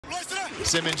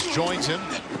Simmons joins him.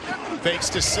 Fakes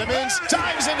to Simmons.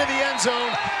 Dives into the end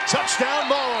zone. Touchdown,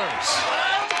 Maulers.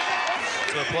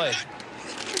 Good play.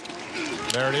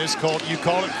 There it is, Colt. You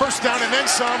call it first down and then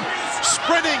some.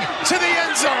 Sprinting to the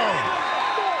end zone.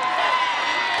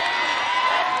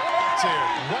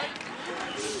 Right.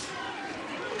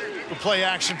 Play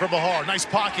action for Baugh. Nice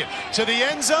pocket to the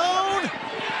end zone.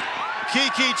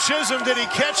 Keke Chism, did he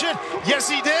catch it? Yes,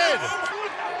 he did.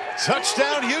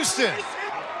 Touchdown, Houston.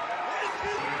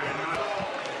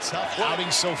 Tough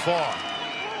outing so far.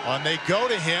 On they go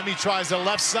to him. He tries the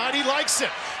left side. He likes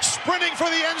it. Sprinting for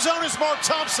the end zone is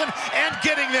Thompson and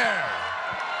getting there.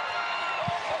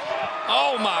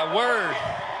 Oh, my word.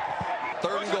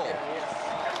 3rd and goal.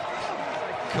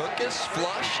 Cookus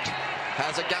flushed.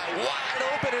 Has a guy wide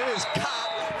open. It is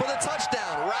caught for the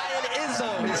touchdown. Ryan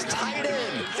Izzo, his tight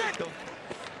end.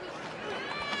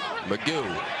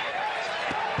 McGough.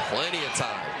 Plenty of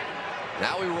time.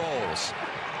 Now he rolls.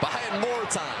 Buying more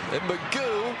time. And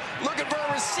McGough looking for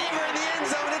a receiver in the end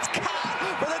zone. It's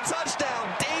caught for the touchdown.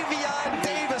 Davion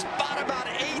Davis bought about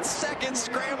 8 seconds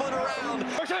scrambling around.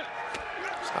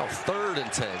 Now 3rd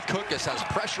and 10. Cookus has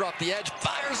pressure off the edge.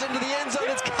 Fires into the end zone.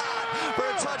 It's caught for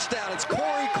a touchdown. It's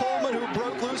Coleman who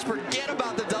broke loose. Forget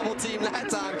about the double team that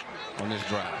time. On this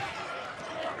drive.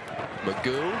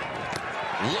 McGough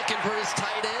looking for his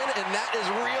tight end, and that is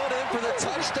reeled in for the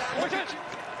touchdown.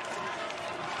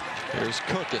 Here's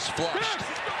Cookus flushed.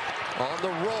 On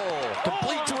the roll.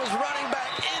 Complete to his running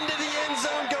back. Into the end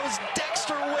zone goes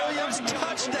Dexter Williams.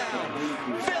 Touchdown.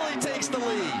 Philly takes the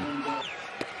lead.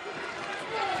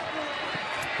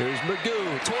 Here's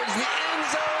McGough towards the end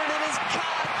zone. It is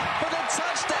caught for the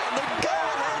touchdown. The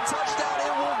go-ahead touchdown.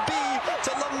 It will be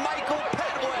to LaMichael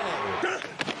Pettway.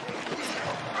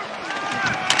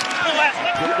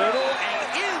 The middle and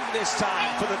in this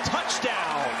time for the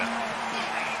touchdown.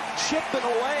 Chipping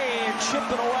away and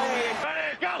chipping away.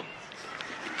 Ready, go.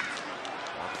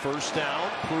 First down,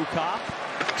 Cookus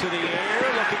to the air,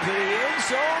 looking to the end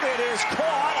zone. It is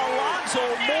caught. Alonzo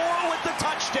Moore with the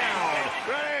touchdown.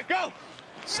 Ready, go.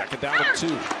 2nd down and 2.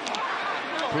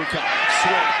 Cookus,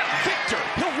 swing. Victor,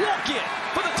 he'll walk in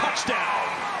for the touchdown.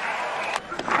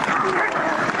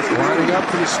 Lining up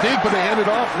for the sneak, but they hand it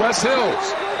off. Wes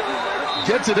Hills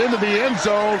gets it into the end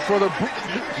zone for the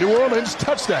New Orleans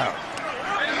touchdown.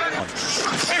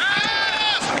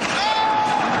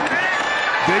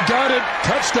 They got it.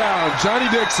 Touchdown, Johnnie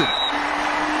Dixon.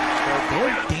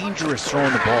 Very dangerous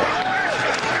throwing the ball.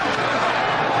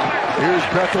 Here's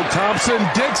Thompson.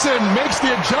 Dixon makes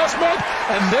the adjustment,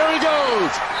 and there he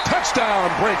goes. Touchdown,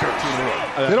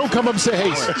 Breakers. They don't come up and say,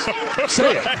 hey,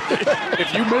 say it.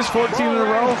 If you miss 14 in a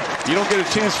row, you don't get a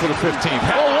chance for the 15th.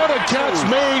 Oh, what a catch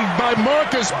made by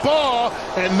Baugh,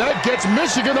 and that gets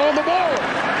Michigan on the ball.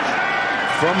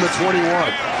 From the 21.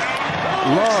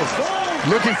 Love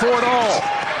looking for it all.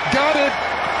 Got it.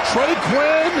 Trey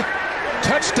Quinn.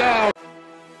 Touchdown.